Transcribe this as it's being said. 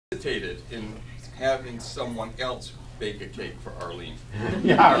hesitated in having someone else bake a cake for Arlene.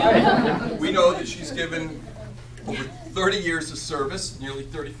 Yeah. We know that she's given over 30 years of service, nearly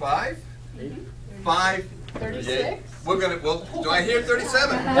 35? 36? Yeah, we're gonna, well, do I hear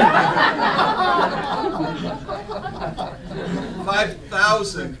 37?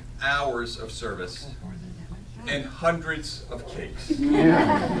 5,000 hours of service and hundreds of cakes.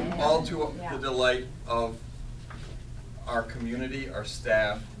 All to the delight of our community, our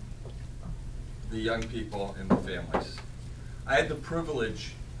staff, the young people, and the families. I had the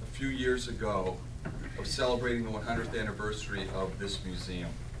privilege a few years ago of celebrating the 100th anniversary of this museum.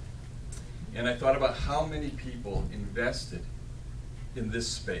 And I thought about how many people invested in this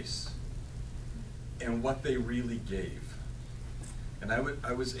space and what they really gave. And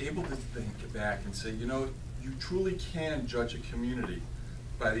I was able to think back and say, you know, you truly can judge a community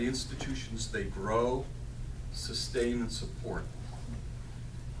by the institutions they grow, sustain, and support.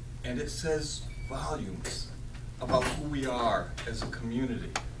 And it says volumes about who we are as a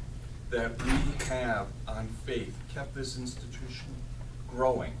community, that we have, on faith, kept this institution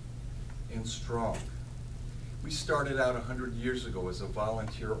growing and strong. We started out 100 years ago as a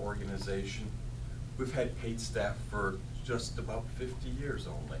volunteer organization. We've had paid staff for just about 50 years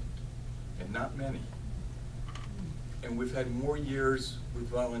only, and not many. And we've had more years with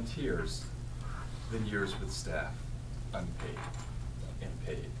volunteers than years with staff, unpaid and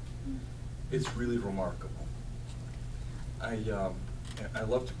paid. It's really remarkable. I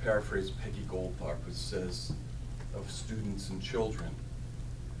love to paraphrase Peggy Goldthorpe, who says of students and children,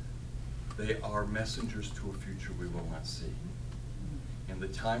 they are messengers to a future we will not see. And the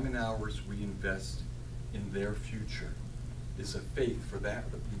time and hours we invest in their future is a faith for that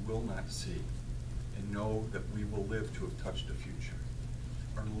we will not see, and know that we will live to have touched a future.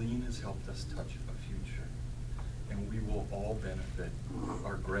 Arlene has helped us touch a future, and we will all benefit.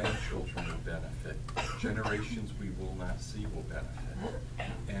 Our grandchildren will benefit. Generations we will not see will benefit.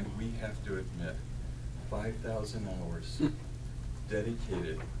 And we have to admit, 5,000 hours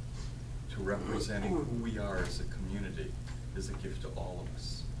dedicated to representing who we are as a community is a gift to all of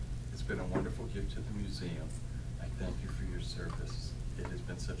us. It's been a wonderful gift to the museum. I thank you for your service. It has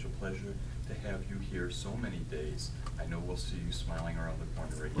been such a pleasure to have you here so many days. I know we'll see you smiling around the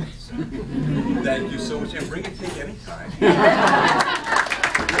corner again soon. Thank you so much, and bring a cake anytime.